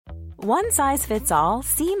One size fits all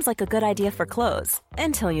seems like a good idea for clothes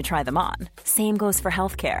until you try them on. Same goes for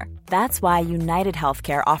healthcare. That's why United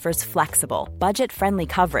Healthcare offers flexible, budget-friendly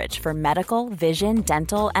coverage for medical, vision,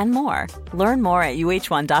 dental, and more. Learn more at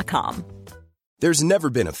uh1.com. There's never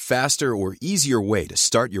been a faster or easier way to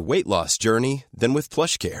start your weight loss journey than with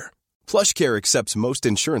PlushCare. PlushCare accepts most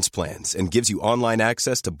insurance plans and gives you online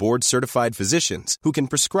access to board-certified physicians who can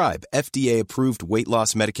prescribe FDA-approved weight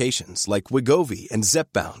loss medications like Wegovy and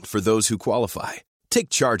Zepbound for those who qualify. Take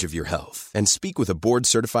charge of your health and speak with a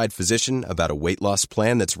board-certified physician about a weight loss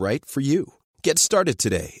plan that's right for you. Get started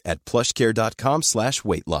today at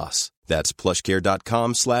plushcare.com/weight loss. That's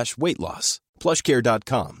plushcare.com/weight loss.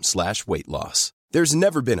 plushcare.com/weight loss. There's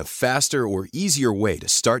never been a faster or easier way to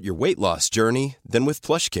start your weight loss journey than with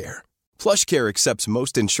PlushCare. PlushCare accepts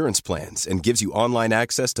most insurance plans and gives you online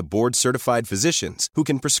access to board-certified physicians who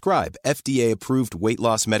can prescribe FDA-approved weight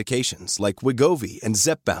loss medications like Wegovy and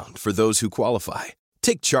Zepbound for those who qualify.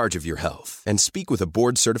 Take charge of your health and speak with a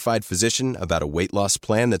board-certified physician about a weight loss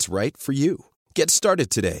plan that's right for you. Get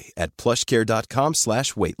started today at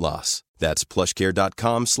plushcare.com/weight loss. That's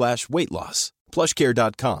plushcare.com/weight loss.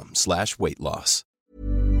 plushcare.com/weight loss.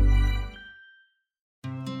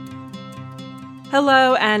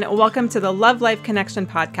 Hello, and welcome to the Love Life Connection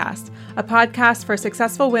podcast, a podcast for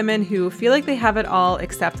successful women who feel like they have it all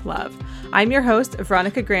except love. I'm your host,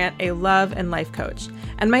 Veronica Grant, a love and life coach.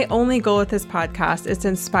 And my only goal with this podcast is to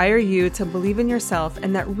inspire you to believe in yourself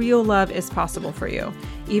and that real love is possible for you,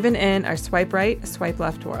 even in our swipe right, swipe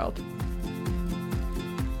left world.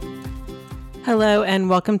 Hello, and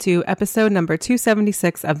welcome to episode number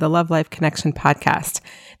 276 of the Love Life Connection podcast.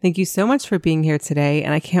 Thank you so much for being here today,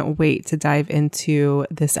 and I can't wait to dive into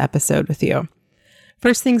this episode with you.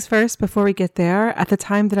 First things first, before we get there, at the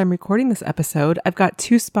time that I'm recording this episode, I've got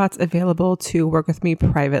 2 spots available to work with me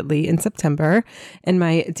privately in September in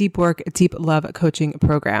my Deep Work, Deep Love coaching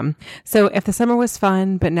program. So if the summer was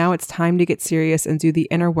fun, but now it's time to get serious and do the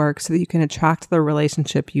inner work so that you can attract the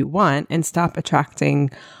relationship you want and stop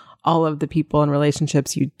attracting all of the people and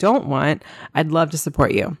relationships you don't want, I'd love to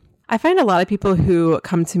support you. I find a lot of people who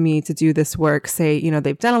come to me to do this work say,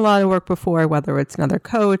 they've done a lot of work before, whether it's another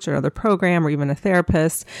coach or another program or even a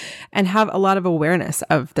therapist, and have a lot of awareness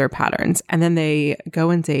of their patterns. And then they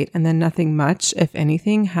go and date, and then nothing much, if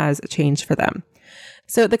anything, has changed for them.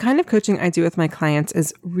 So the kind of coaching I do with my clients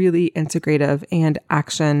is really integrative and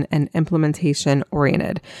action and implementation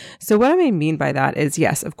oriented. So what I mean by that is,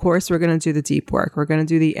 yes, of course, we're going to do the deep work. We're going to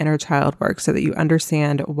do the inner child work so that you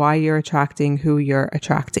understand why you're attracting who you're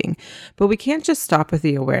attracting. But we can't just stop with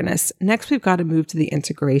the awareness. Next, we've got to move to the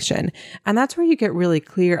integration. And that's where you get really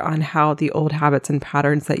clear on how the old habits and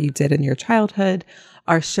patterns that you did in your childhood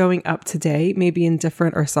are showing up today, maybe in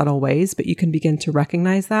different or subtle ways, but you can begin to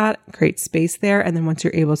recognize that, create space there. And then once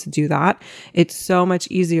you're able to do that, it's so much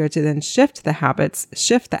easier to then shift the habits,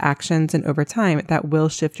 shift the actions, and over time, that will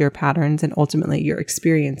shift your patterns and ultimately your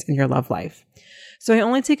experience in your love life. So I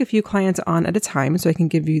only take a few clients on at a time so I can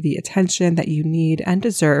give you the attention that you need and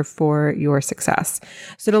deserve for your success.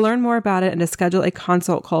 So to learn more about it and to schedule a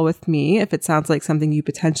consult call with me, if it sounds like something you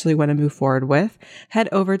potentially want to move forward with, head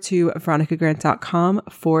over to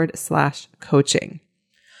veronicagrant.com/coaching.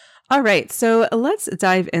 All right, so let's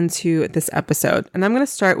dive into this episode. And I'm going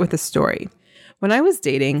to start with a story. When I was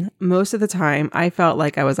dating, most of the time I felt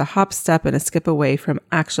like I was a hop, step, and a skip away from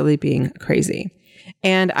actually being crazy.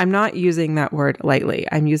 And I'm not using that word lightly.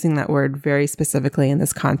 I'm using that word very specifically in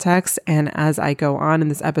this context. And as I go on in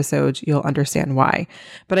this episode, you'll understand why.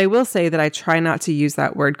 But I will say that I try not to use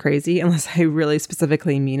that word crazy unless I really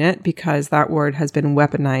specifically mean it, because that word has been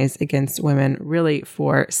weaponized against women really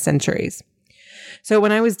for centuries. So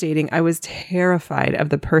when I was dating, I was terrified of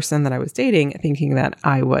the person that I was dating, thinking that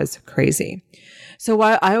I was crazy. So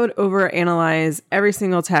while I would overanalyze every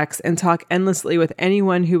single text and talk endlessly with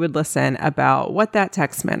anyone who would listen about what that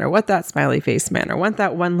text meant or what that smiley face meant or what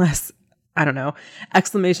that one less,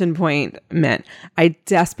 exclamation point meant, I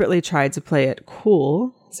desperately tried to play it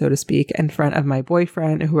cool, so to speak, in front of my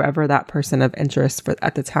boyfriend, whoever that person of interest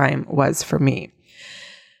at the time was for me.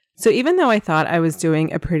 So even though I thought I was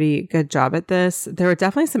doing a pretty good job at this, there were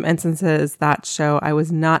definitely some instances that show I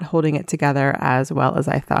was not holding it together as well as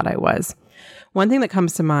I thought I was. One thing that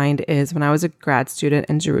comes to mind is when I was a grad student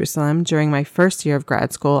in Jerusalem during my first year of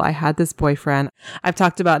grad school, I had this boyfriend. I've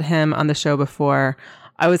talked about him on the show before.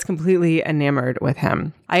 I was completely enamored with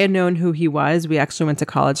him. I had known who he was. We actually went to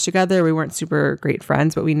college together. We weren't super great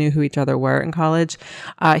friends, but we knew who each other were in college.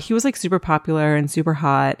 He was super popular and super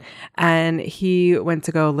hot. And he went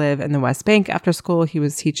to go live in the West Bank after school. He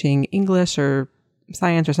was teaching English or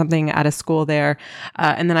science or something at a school there.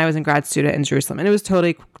 And then I was in grad student in Jerusalem, and it was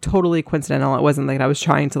totally coincidental. It wasn't like I was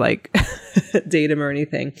trying to like date him or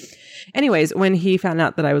anything. Anyways, when he found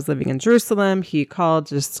out that I was living in Jerusalem, he called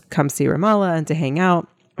just to come see Ramallah and to hang out.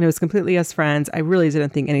 And it was completely as friends. I really didn't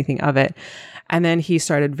think anything of it. And then he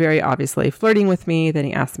started very obviously flirting with me. Then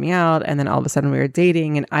he asked me out. And then all of a sudden we were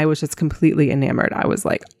dating, and I was just completely enamored. I was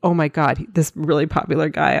like, oh my God, this really popular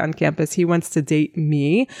guy on campus, he wants to date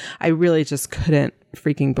me. I really just couldn't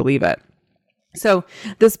freaking believe it. So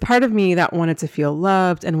this part of me that wanted to feel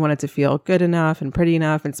loved and wanted to feel good enough and pretty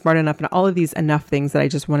enough and smart enough and all of these enough things that I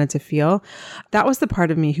just wanted to feel, that was the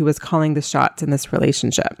part of me who was calling the shots in this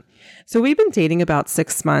relationship. So we've been dating about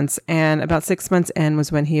 6 months, and about 6 months in was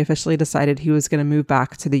when he officially decided he was going to move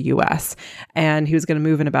back to the US, and he was going to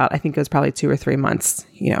move in about, I think it was probably 2 or 3 months,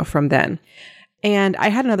 from then. And I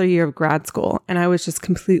had another year of grad school, and I was just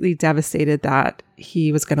completely devastated that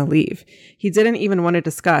he was going to leave. He didn't even want to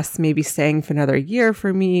discuss maybe staying for another year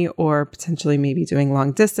for me, or potentially maybe doing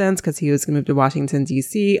long distance because he was going to move to Washington,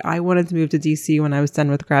 D.C. I wanted to move to D.C. when I was done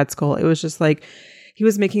with grad school. It was just like he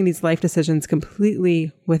was making these life decisions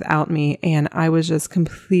completely without me, and I was just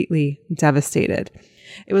completely devastated.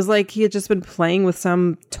 It was like he had just been playing with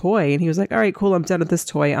some toy, and he was like, all right, cool, I'm done with this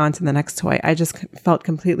toy, on to the next toy. I just felt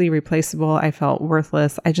completely replaceable. I felt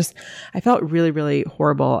worthless. I felt really, really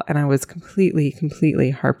horrible. And I was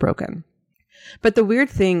completely heartbroken. But the weird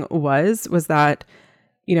thing was that,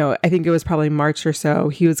 I think it was probably March or so,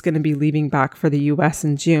 he was going to be leaving back for the US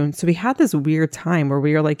in June. So we had this weird time where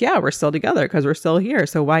we were like, yeah, we're still together because we're still here.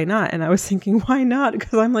 So why not? And I was thinking, why not?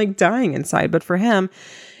 Because I'm like dying inside. But for him,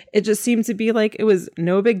 it just seemed to be like it was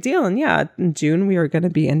no big deal. And yeah, in June, we were going to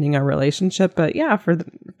be ending our relationship. But yeah,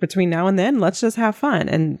 between now and then, let's just have fun.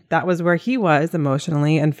 And that was where he was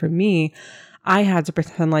emotionally. And for me, I had to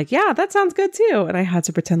pretend like, yeah, that sounds good too. And I had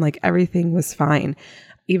to pretend like everything was fine,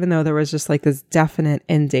 even though there was just like this definite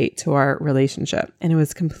end date to our relationship. And it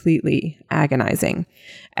was completely agonizing.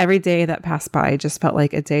 Every day that passed by just felt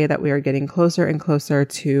like a day that we were getting closer and closer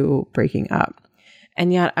to breaking up.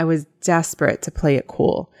 And yet I was desperate to play it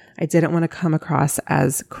cool. I didn't want to come across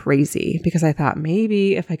as crazy because I thought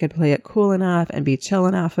maybe if I could play it cool enough and be chill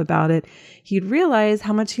enough about it, he'd realize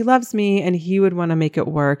how much he loves me and he would want to make it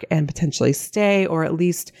work and potentially stay, or at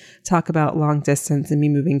least talk about long distance and me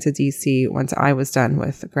moving to DC once I was done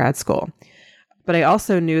with grad school. But I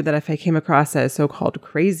also knew that if I came across as so-called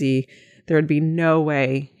crazy, there would be no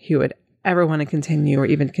way he would ever want to continue or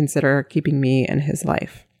even consider keeping me in his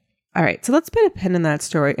life. All right, so let's put a pin in that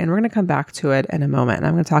story, and we're going to come back to it in a moment. And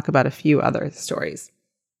I'm going to talk about a few other stories.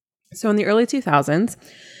 So in the early 2000s,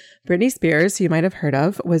 Britney Spears, who you might have heard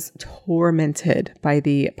of, was tormented by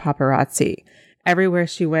the paparazzi. Everywhere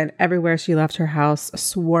she went, everywhere she left her house,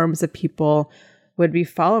 swarms of people would be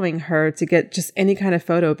following her to get just any kind of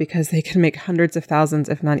photo because they could make hundreds of thousands,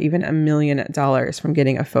 if not even $1 million from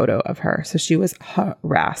getting a photo of her. So she was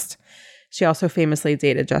harassed. She also famously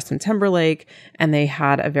dated Justin Timberlake, and they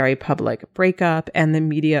had a very public breakup, and the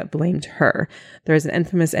media blamed her. There's an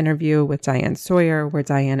infamous interview with Diane Sawyer where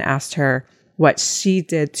Diane asked her what she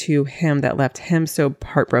did to him that left him so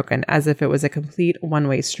heartbroken, as if it was a complete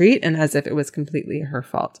one-way street and as if it was completely her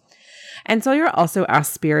fault. And Sawyer also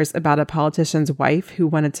asked Spears about a politician's wife who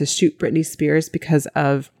wanted to shoot Britney Spears because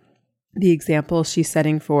of the example she's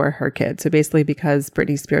setting for her kids. So basically, because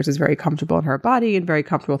Britney Spears is very comfortable in her body and very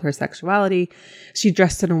comfortable with her sexuality, she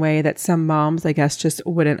dressed in a way that some moms, I guess, just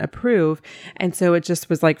wouldn't approve. And so it just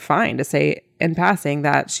was like fine to say in passing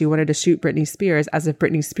that she wanted to shoot Britney Spears as if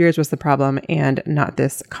Britney Spears was the problem and not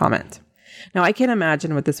this comment. Now, I can't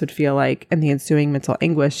imagine what this would feel like and the ensuing mental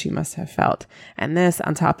anguish she must have felt. And this,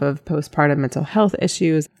 on top of postpartum mental health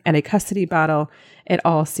issues and a custody battle, it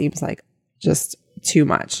all seems like just too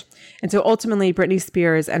much. And so ultimately, Britney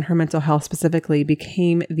Spears and her mental health specifically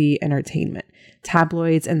became the entertainment.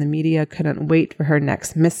 Tabloids and the media couldn't wait for her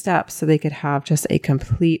next misstep so they could have just a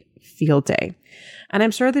complete field day. And I'm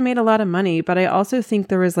sure they made a lot of money, but I also think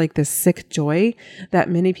there was like this sick joy that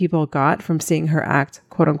many people got from seeing her act,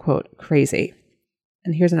 quote unquote, crazy.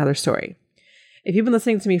 And here's another story. If you've been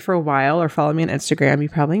listening to me for a while or follow me on Instagram, you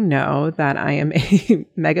probably know that I am a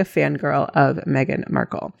mega fangirl of Meghan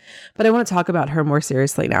Markle. But I want to talk about her more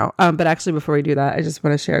seriously now. But actually, before we do that, I just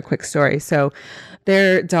want to share a quick story. So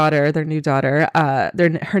their new daughter,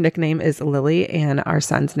 her nickname is Lily, and our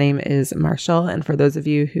son's name is Marshall. And for those of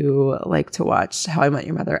you who like to watch How I Met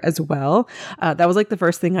Your Mother as well, that was like the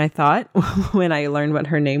first thing I thought when I learned what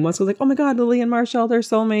her name was. I was like, oh my God, Lily and Marshall, they're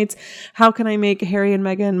soulmates. How can I make Harry and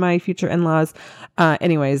Meghan my future in-laws?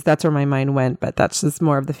 Anyways, that's where my mind went, but that's just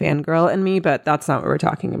more of the fangirl in me, but that's not what we're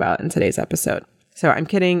talking about in today's episode. So I'm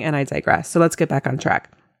kidding and I digress. So let's get back on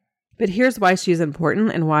track. But here's why she's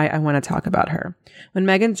important and why I want to talk about her. When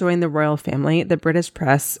Meghan joined the royal family, the British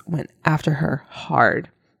press went after her hard.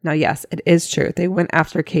 Now, yes, it is true. They went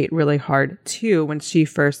after Kate really hard too when she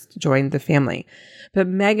first joined the family. But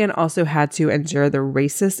Meghan also had to endure the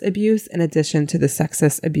racist abuse in addition to the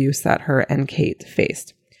sexist abuse that her and Kate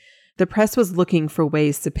faced. The press was looking for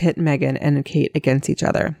ways to pit Meghan and Kate against each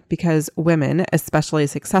other because women, especially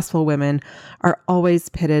successful women, are always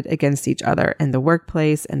pitted against each other in the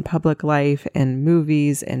workplace, in public life, in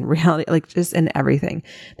movies, in reality, like just in everything.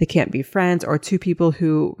 They can't be friends or two people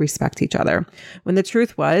who respect each other. When the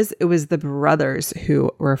truth was, it was the brothers who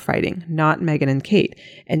were fighting, not Meghan and Kate.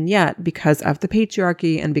 And yet, because of the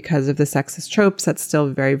patriarchy and because of the sexist tropes that's still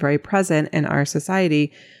very, very present in our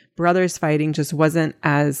society, brothers fighting just wasn't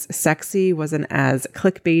as sexy, wasn't as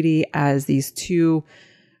clickbaity as these two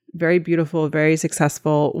very beautiful, very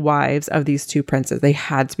successful wives of these two princes. They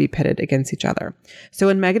had to be pitted against each other. So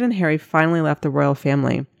when Meghan and Harry finally left the royal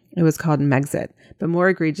family, it was called Megxit. But more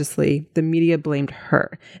egregiously, the media blamed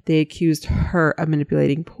her. They accused her of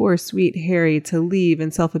manipulating poor, sweet Harry to leave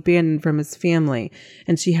and self-abandon from his family.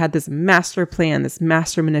 And she had this master plan, this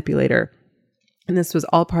master manipulator. And this was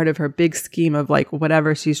all part of her big scheme of like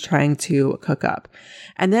whatever she's trying to cook up.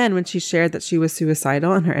 And then when she shared that she was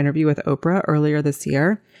suicidal in her interview with Oprah earlier this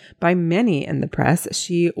year, by many in the press,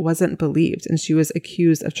 she wasn't believed and she was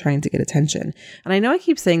accused of trying to get attention. And I know I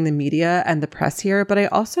keep saying the media and the press here, but I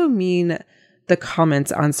also mean the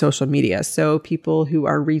comments on social media. So people who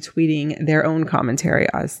are retweeting their own commentary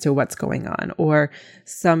as to what's going on, or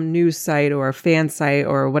some news site or fan site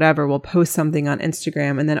or whatever will post something on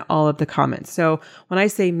Instagram and then all of the comments. So when I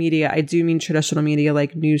say media, I do mean traditional media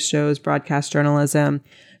like news shows, broadcast journalism,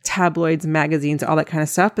 tabloids, magazines, all that kind of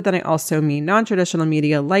stuff. But then I also mean non-traditional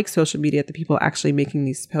media like social media, the people actually making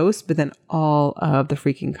these posts, but then all of the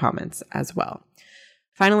freaking comments as well.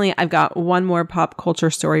 Finally, I've got one more pop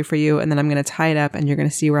culture story for you, and then I'm going to tie it up and you're going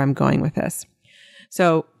to see where I'm going with this.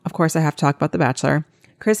 So, of course, I have to talk about The Bachelor.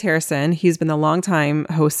 Chris Harrison, he's been the longtime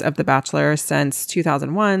host of The Bachelor since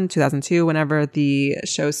 2001, 2002, whenever the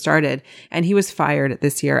show started. And he was fired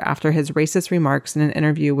this year after his racist remarks in an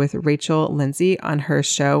interview with Rachel Lindsay on her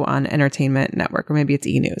show on Entertainment Network, or maybe it's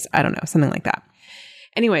E! News. I don't know, something like that.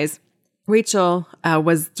 Anyways, Rachel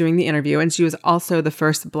was doing the interview, and she was also the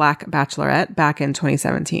first Black Bachelorette back in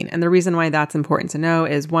 2017. And the reason why that's important to know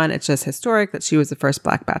is, one, it's just historic that she was the first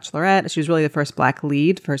Black Bachelorette. She was really the first Black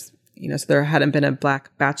lead, so there hadn't been a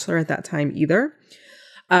Black Bachelor at that time either.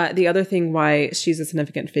 The other thing why she's a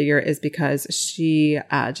significant figure is because she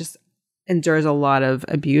just endures a lot of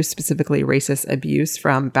abuse, specifically racist abuse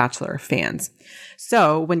from Bachelor fans.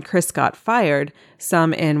 So when Chris got fired,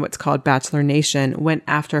 some in what's called Bachelor Nation went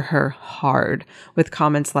after her hard with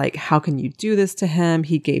comments like, how can you do this to him?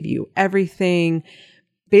 He gave you everything.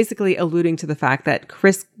 Basically alluding to the fact that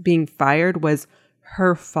Chris being fired was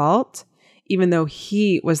her fault, even though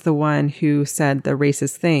he was the one who said the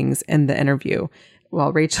racist things in the interview.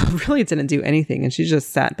 Well, Rachel really didn't do anything, and she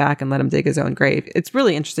just sat back and let him dig his own grave. It's a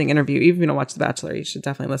really interesting interview. Even if you don't watch The Bachelor, you should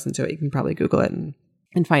definitely listen to it. You can probably Google it and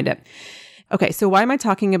find it. Okay, so why am I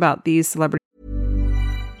talking about these celebrities?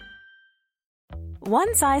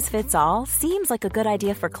 One size fits all seems like a good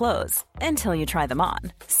idea for clothes until you try them on.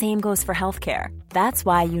 Same goes for healthcare. That's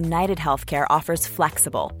why United Healthcare offers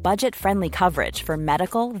flexible, budget-friendly coverage for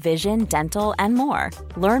medical, vision, dental, and more.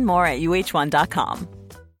 Learn more at uh1.com.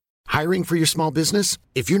 Hiring for your small business?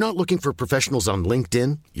 If you're not looking for professionals on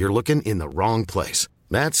LinkedIn, you're looking in the wrong place.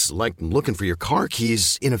 That's like looking for your car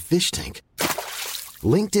keys in a fish tank.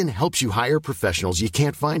 LinkedIn helps you hire professionals you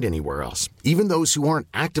can't find anywhere else, even those who aren't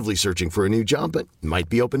actively searching for a new job but might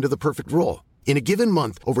be open to the perfect role. In a given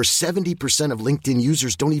month, over 70% of LinkedIn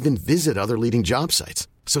users don't even visit other leading job sites.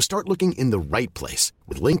 So start looking in the right place.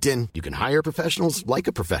 With LinkedIn, you can hire professionals like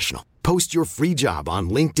a professional. Post your free job on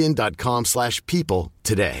linkedin.com/people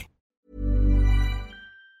today.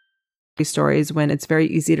 Stories when it's very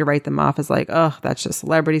easy to write them off as like, oh, that's just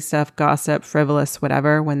celebrity stuff, gossip, frivolous,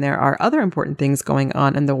 whatever, when there are other important things going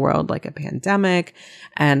on in the world, like a pandemic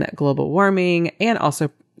and global warming, and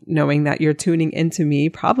also knowing that you're tuning into me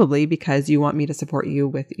probably because you want me to support you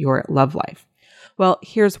with your love life. Well,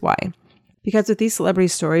 here's why. Because with these celebrity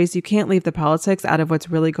stories, you can't leave the politics out of what's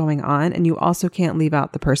really going on, and you also can't leave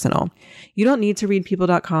out the personal. You don't need to read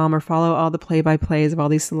people.com or follow all the play-by-plays of all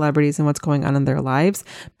these celebrities and what's going on in their lives.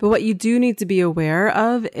 But what you do need to be aware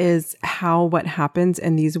of is how what happens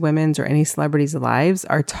in these women's or any celebrities' lives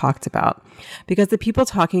are talked about. Because the people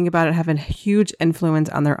talking about it have a huge influence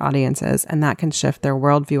on their audiences, and that can shift their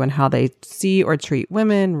worldview and how they see or treat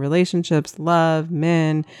women, relationships, love,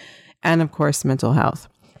 men, and of course, mental health.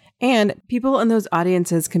 And people in those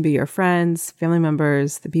audiences can be your friends, family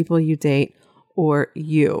members, the people you date, or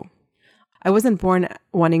you. I wasn't born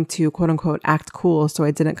wanting to, quote unquote, act cool, so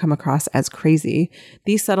I didn't come across as crazy.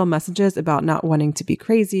 These subtle messages about not wanting to be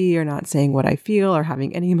crazy or not saying what I feel or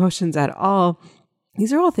having any emotions at all,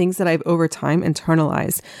 these are all things that I've over time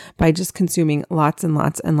internalized by just consuming lots and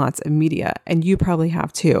lots and lots of media. And you probably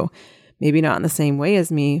have too. Maybe not in the same way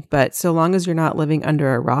as me, but so long as you're not living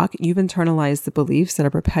under a rock, you've internalized the beliefs that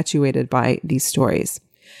are perpetuated by these stories.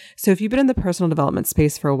 So if you've been in the personal development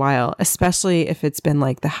space for a while, especially if it's been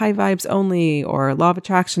like the high vibes only or law of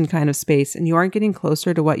attraction kind of space, and you aren't getting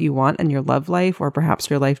closer to what you want in your love life or perhaps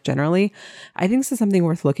your life generally, I think this is something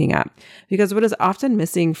worth looking at, because what is often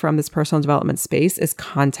missing from this personal development space is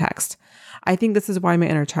context. I think this is why my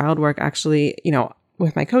inner child work actually,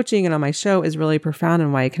 with my coaching and on my show is really profound,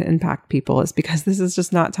 and why it can impact people is because this is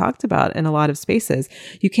just not talked about in a lot of spaces.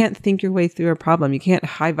 You can't think your way through a problem. You can't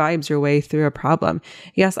high vibes your way through a problem.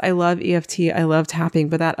 Yes, I love EFT. I love tapping,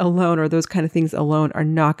 but that alone, or those kind of things alone, are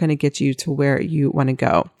not going to get you to where you want to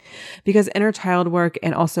go. Because inner child work,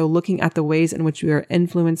 and also looking at the ways in which we are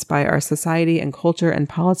influenced by our society and culture and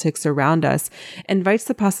politics around us, invites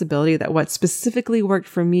the possibility that what specifically worked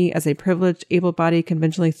for me as a privileged, able-bodied,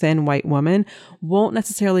 conventionally thin white woman won't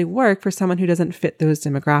necessarily work for someone who doesn't fit those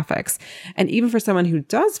demographics. And even for someone who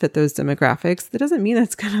does fit those demographics, that doesn't mean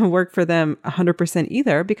it's going to work for them 100%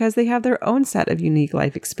 either, because they have their own set of unique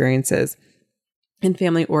life experiences and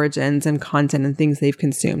family origins and content and things they've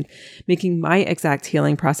consumed, making my exact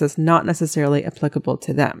healing process not necessarily applicable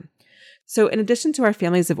to them. So in addition to our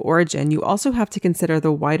families of origin, you also have to consider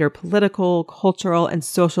the wider political, cultural, and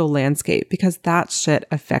social landscape, because that shit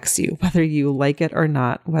affects you, whether you like it or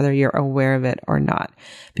not, whether you're aware of it or not.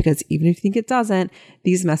 Because even if you think it doesn't,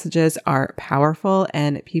 these messages are powerful,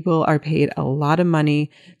 and people are paid a lot of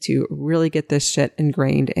money to really get this shit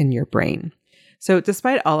ingrained in your brain. So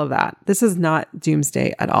despite all of that, this is not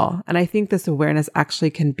doomsday at all. And I think this awareness actually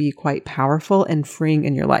can be quite powerful and freeing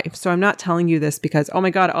in your life. So I'm not telling you this because, oh my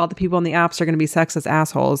God, all the people in the apps are going to be sexist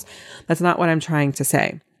assholes. That's not what I'm trying to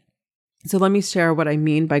say. So let me share what I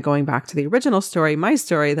mean by going back to the original story, my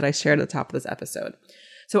story that I shared at the top of this episode.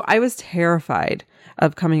 So I was terrified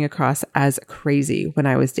of coming across as crazy when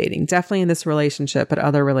I was dating, definitely in this relationship, but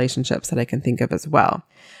other relationships that I can think of as well.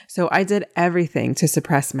 So I did everything to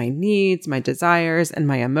suppress my needs, my desires, and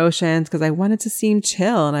my emotions, because I wanted to seem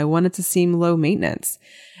chill and I wanted to seem low maintenance.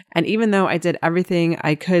 And even though I did everything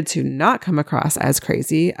I could to not come across as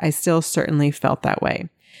crazy, I still certainly felt that way.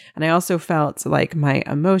 And I also felt like my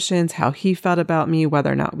emotions, how he felt about me,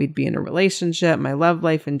 whether or not we'd be in a relationship, my love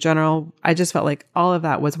life in general, I just felt like all of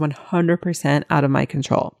that was 100% out of my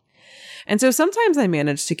control. And so sometimes I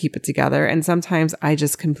managed to keep it together, and sometimes I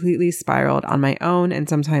just completely spiraled on my own, and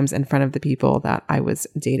sometimes in front of the people that I was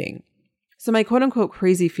dating. So my quote unquote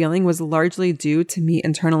crazy feeling was largely due to me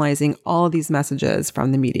internalizing all of these messages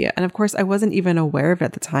from the media. And of course, I wasn't even aware of it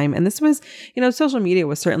at the time. And this was, social media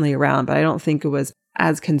was certainly around, but I don't think it was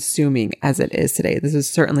as consuming as it is today. This is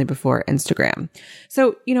certainly before Instagram.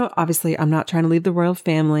 So, obviously I'm not trying to leave the royal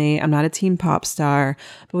family. I'm not a teen pop star,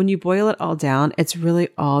 but when you boil it all down, it's really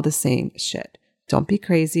all the same shit. Don't be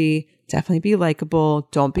crazy. Definitely be likable.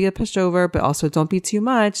 Don't be a pushover, but also don't be too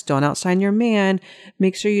much. Don't outshine your man.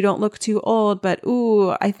 Make sure you don't look too old, but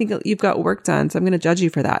I think you've got work done, so I'm going to judge you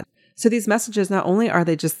for that. So these messages, not only are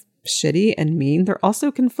they just shitty and mean, they're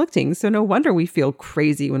also conflicting. So no wonder we feel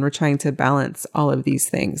crazy when we're trying to balance all of these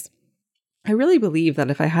things. I really believe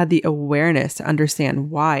that if I had the awareness to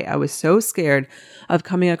understand why I was so scared of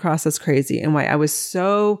coming across as crazy, and why I was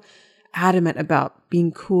so adamant about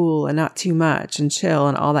being cool and not too much and chill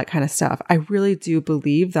and all that kind of stuff, I really do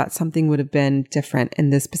believe that something would have been different in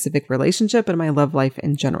this specific relationship and my love life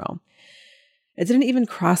in general. It didn't even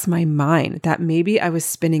cross my mind that maybe I was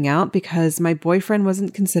spinning out because my boyfriend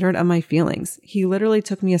wasn't considerate of my feelings. He literally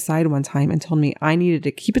took me aside one time and told me I needed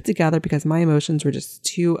to keep it together because my emotions were just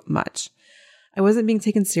too much. I wasn't being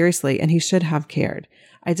taken seriously, and he should have cared.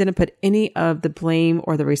 I didn't put any of the blame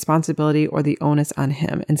or the responsibility or the onus on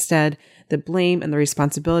him. Instead, the blame and the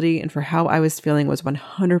responsibility and for how I was feeling was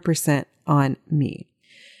 100% on me.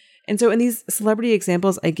 And so in these celebrity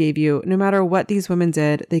examples I gave you, no matter what these women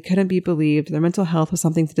did, they couldn't be believed. Their mental health was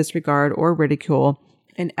something to disregard or ridicule,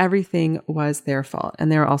 and everything was their fault. And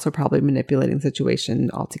they were also probably manipulating the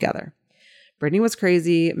situation altogether. Brittany was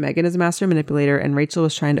crazy, Megan is a master manipulator, and Rachel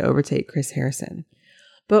was trying to overtake Chris Harrison.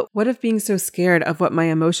 But what if being so scared of what my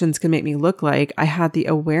emotions could make me look like, I had the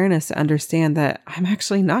awareness to understand that I'm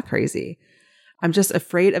actually not crazy. I'm just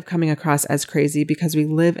afraid of coming across as crazy because we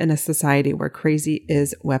live in a society where crazy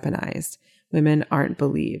is weaponized. women aren't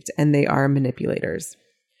believed and they are manipulators.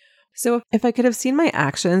 So if I could have seen my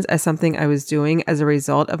actions as something I was doing as a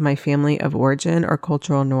result of my family of origin or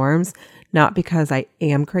cultural norms, not because I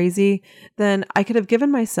am crazy, then I could have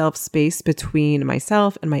given myself space between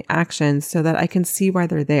myself and my actions so that I can see why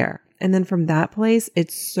they're there. And then from that place,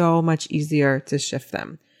 it's so much easier to shift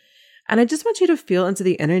them. And I just want you to feel into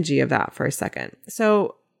the energy of that for a second.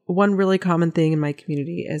 So one really common thing in my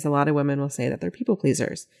community is a lot of women will say that they're people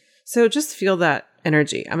pleasers. So just feel that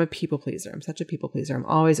energy. I'm a people pleaser. I'm such a people pleaser. I'm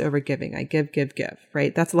always overgiving. I give,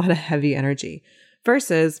 right? That's a lot of heavy energy.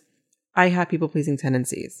 Versus I have people pleasing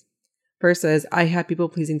tendencies. Versus I have people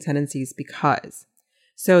pleasing tendencies because.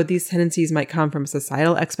 So these tendencies might come from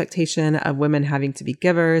societal expectation of women having to be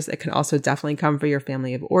givers. It can also definitely come from your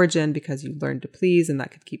family of origin because you learned to please and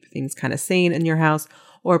that could keep things kind of sane in your house.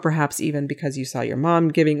 Or perhaps even because you saw your mom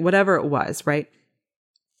giving, whatever it was, right?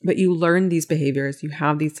 But you learn these behaviors, you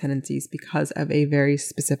have these tendencies because of a very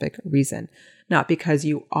specific reason, not because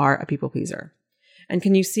you are a people pleaser. And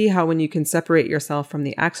can you see how when you can separate yourself from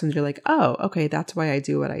the actions, you're like, oh, okay, that's why I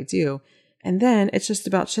do what I do. And then it's just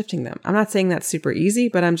about shifting them. I'm not saying that's super easy,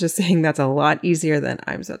 but I'm just saying that's a lot easier than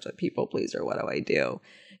I'm such a people pleaser. What do I do?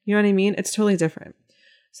 You know what I mean? It's totally different.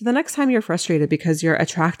 So the next time you're frustrated because you're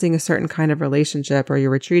attracting a certain kind of relationship or you're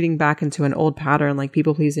retreating back into an old pattern like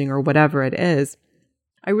people pleasing or whatever it is,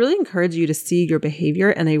 I really encourage you to see your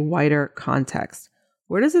behavior in a wider context.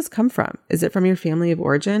 Where does this come from? Is it from your family of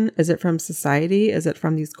origin? Is it from society? Is it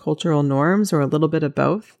from these cultural norms or a little bit of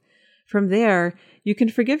both? From there, you can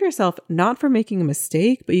forgive yourself not for making a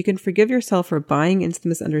mistake, but you can forgive yourself for buying into the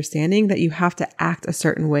misunderstanding that you have to act a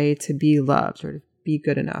certain way to be loved or to be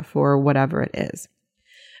good enough or whatever it is.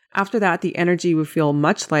 After that, the energy will feel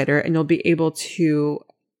much lighter and you'll be able to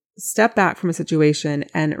step back from a situation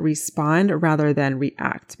and respond rather than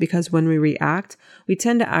react. Because when we react, we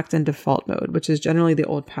tend to act in default mode, which is generally the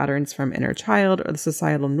old patterns from inner child or the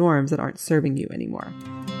societal norms that aren't serving you anymore.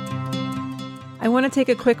 I want to take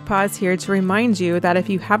a quick pause here to remind you that if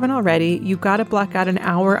you haven't already, you've got to block out an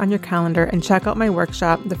hour on your calendar and check out my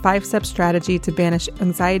workshop, The 5-Step Strategy to Banish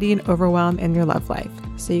Anxiety and Overwhelm in Your Love Life,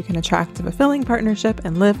 so you can attract a fulfilling partnership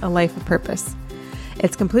and live a life of purpose.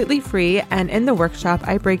 It's completely free, and in the workshop,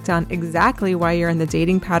 I break down exactly why you're in the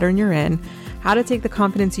dating pattern you're in, how to take the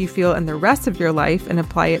confidence you feel in the rest of your life and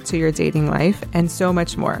apply it to your dating life, and so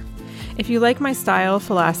much more. If you like my style,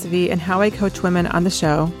 philosophy, and how I coach women on the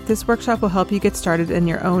show, this workshop will help you get started in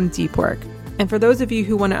your own deep work. And for those of you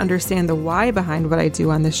who want to understand the why behind what I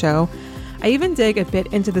do on the show, I even dig a bit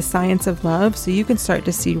into the science of love so you can start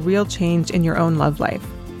to see real change in your own love life.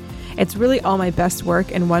 It's really all my best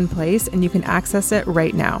work in one place, and you can access it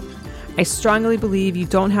right now. I strongly believe you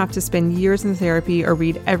don't have to spend years in therapy or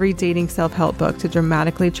read every dating self-help book to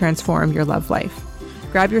dramatically transform your love life.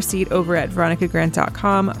 Grab your seat over at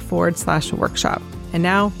veronicagrant.com/workshop. And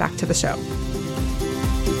now back to the show.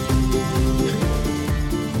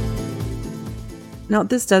 Now,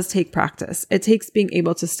 this does take practice. It takes being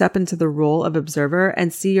able to step into the role of observer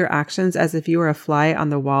and see your actions as if you were a fly on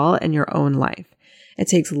the wall in your own life. It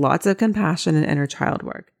takes lots of compassion and inner child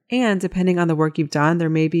work. And depending on the work you've done, there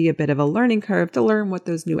may be a bit of a learning curve to learn what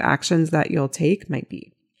those new actions that you'll take might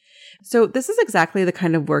be. So this is exactly the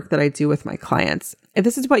kind of work that I do with my clients. If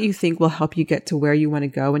this is what you think will help you get to where you want to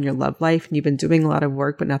go in your love life, and you've been doing a lot of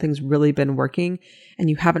work, but nothing's really been working, and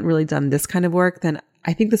you haven't really done this kind of work, then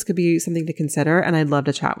I think this could be something to consider, and I'd love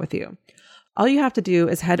to chat with you. All you have to do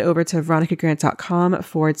is head over to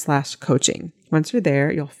veronicagrant.com/coaching. Once you're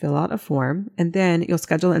there, you'll fill out a form, and then you'll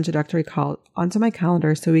schedule an introductory call onto my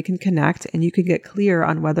calendar so we can connect and you can get clear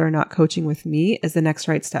on whether or not coaching with me is the next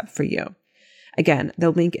right step for you. Again,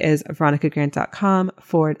 the link is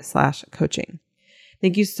veronicagrant.com/coaching.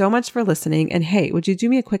 Thank you so much for listening. And hey, would you do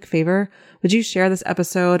me a quick favor? Would you share this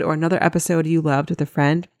episode or another episode you loved with a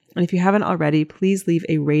friend? And if you haven't already, please leave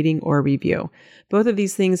a rating or review. Both of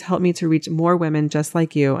these things help me to reach more women just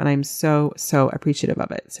like you. And I'm so appreciative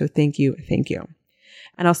of it. So thank you. Thank you.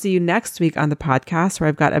 And I'll see you next week on the podcast where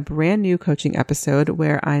I've got a brand new coaching episode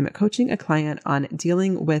where I'm coaching a client on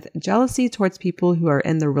dealing with jealousy towards people who are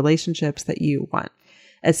in the relationships that you want.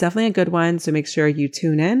 It's definitely a good one. So make sure you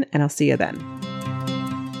tune in and I'll see you then.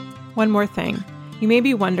 One more thing. You may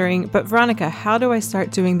be wondering, but Veronica, how do I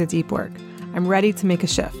start doing the deep work? I'm ready to make a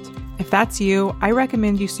shift. If that's you, I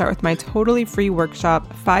recommend you start with my totally free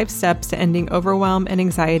workshop, 5 Steps to Ending Overwhelm and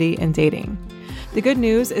Anxiety in Dating. The good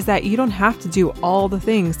news is that you don't have to do all the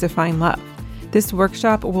things to find love. This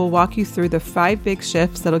workshop will walk you through the 5 big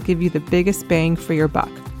shifts that'll give you the biggest bang for your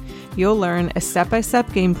buck. You'll learn a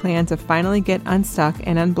step-by-step game plan to finally get unstuck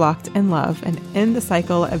and unblocked in love and end the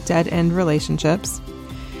cycle of dead-end relationships.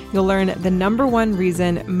 You'll learn the number one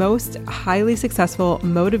reason most highly successful,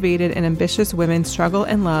 motivated, and ambitious women struggle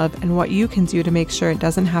in love and what you can do to make sure it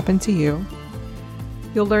doesn't happen to you.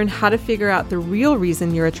 You'll learn how to figure out the real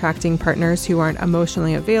reason you're attracting partners who aren't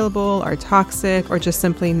emotionally available, are toxic, or just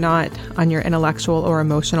simply not on your intellectual or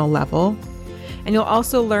emotional level. And you'll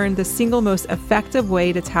also learn the single most effective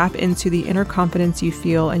way to tap into the inner confidence you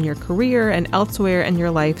feel in your career and elsewhere in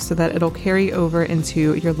your life so that it'll carry over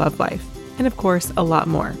into your love life. And of course, a lot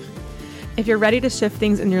more. If you're ready to shift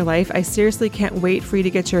things in your life, I seriously can't wait for you to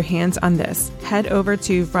get your hands on this. Head over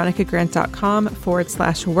to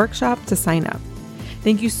veronicagrant.com/workshop to sign up.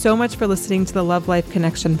 Thank you so much for listening to the Love Life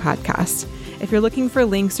Connection podcast. If you're looking for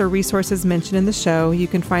links or resources mentioned in the show, you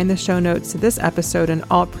can find the show notes to this episode and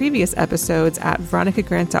all previous episodes at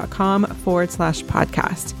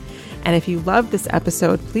veronicagrant.com/podcast. And if you love this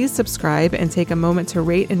episode, please subscribe and take a moment to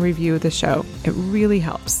rate and review the show. It really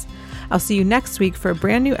helps. I'll see you next week for a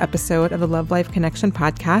brand new episode of the Love Life Connection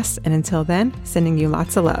podcast. And until then, sending you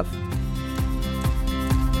lots of love.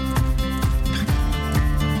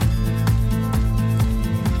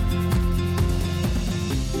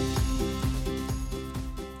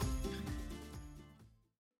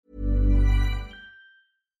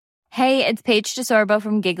 Hey, it's Paige DeSorbo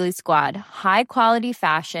from Giggly Squad. High quality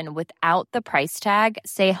fashion without the price tag.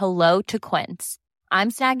 Say hello to Quince. I'm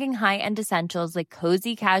snagging high-end essentials like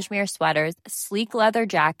cozy cashmere sweaters, sleek leather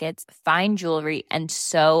jackets, fine jewelry, and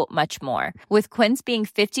so much more. With Quince being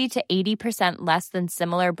 50 to 80% less than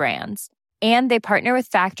similar brands. And they partner with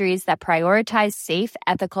factories that prioritize safe,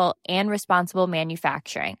 ethical, and responsible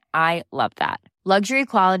manufacturing. I love that. Luxury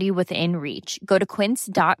quality within reach. Go to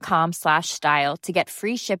quince.com/style to get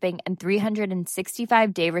free shipping and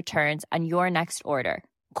 365-day returns on your next order.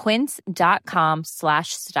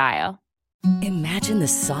 Quince.com/style. Imagine the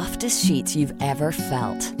softest sheets you've ever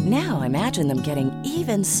felt. Now imagine them getting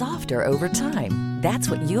even softer over time. That's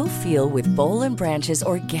what you'll feel with Boll & Branch's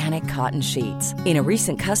organic cotton sheets. In a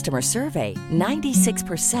recent customer survey,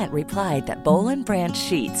 96% replied that Boll & Branch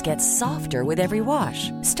sheets get softer with every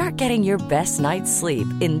wash. Start getting your best night's sleep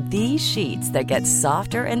in these sheets that get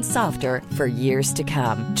softer and softer for years to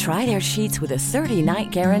come. Try their sheets with a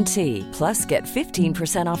 30-night guarantee. Plus, get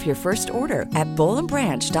 15% off your first order at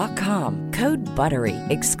bollandbranch.com. Code BUTTERY.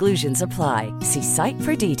 Exclusions apply. See site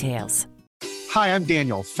for details. Hi, I'm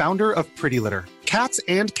Daniel, founder of Pretty Litter. Cats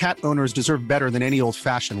and cat owners deserve better than any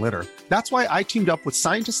old-fashioned litter. That's why I teamed up with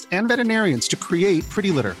scientists and veterinarians to create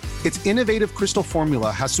Pretty Litter. Its innovative crystal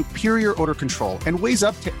formula has superior odor control and weighs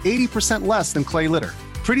up to 80% less than clay litter.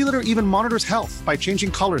 Pretty Litter even monitors health by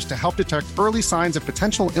changing colors to help detect early signs of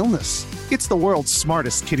potential illness. It's the world's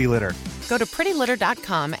smartest kitty litter. Go to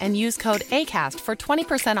prettylitter.com and use code ACAST for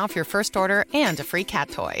 20% off your first order and a free cat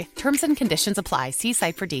toy. Terms and conditions apply. See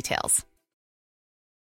site for details.